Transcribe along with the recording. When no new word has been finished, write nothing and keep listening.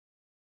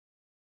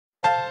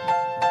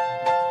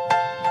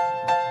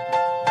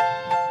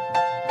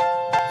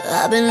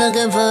I've been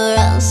looking for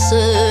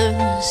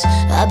answers,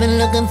 I've been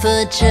looking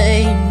for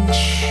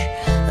change,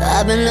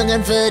 I've been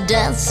looking for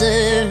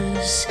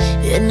dancers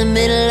in the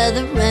middle of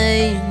the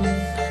rain.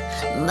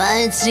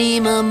 Might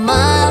seem a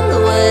mile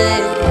away,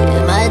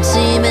 it might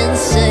seem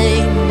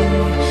insane.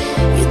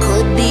 You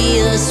could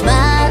be a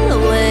smile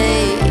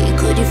away,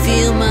 could you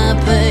feel my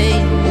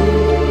pain?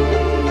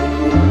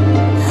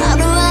 How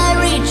do I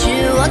reach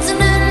you? What's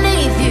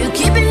underneath you?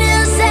 Keeping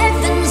you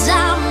safe and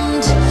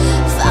sound.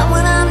 Find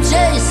what I'm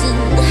chasing,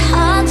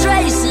 heart's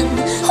racing.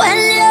 When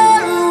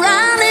you're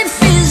around it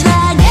feels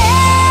like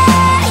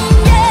angels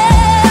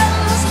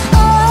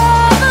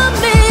over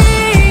me.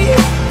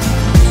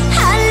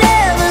 I've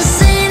never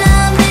seen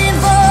them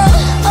before,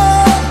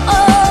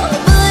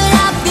 but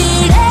I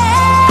feel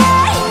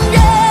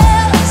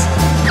angels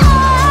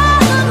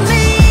over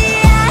me.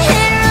 I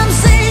hear them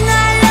sing,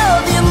 I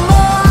love you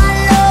more, I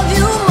love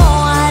you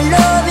more, I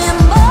love you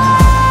more.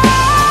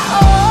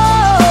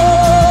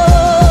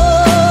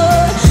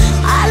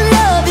 I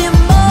love you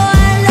more,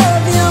 I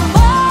love you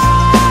more.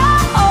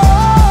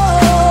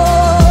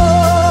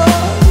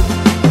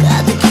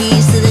 Got the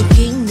keys to the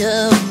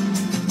kingdom,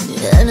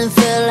 and it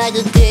felt like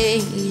a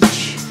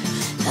cage.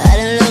 Had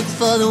to look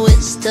for the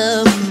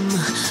wisdom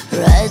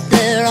right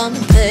there on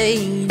the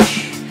page.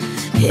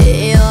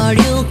 Hey, all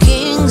you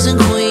kings and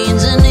queens,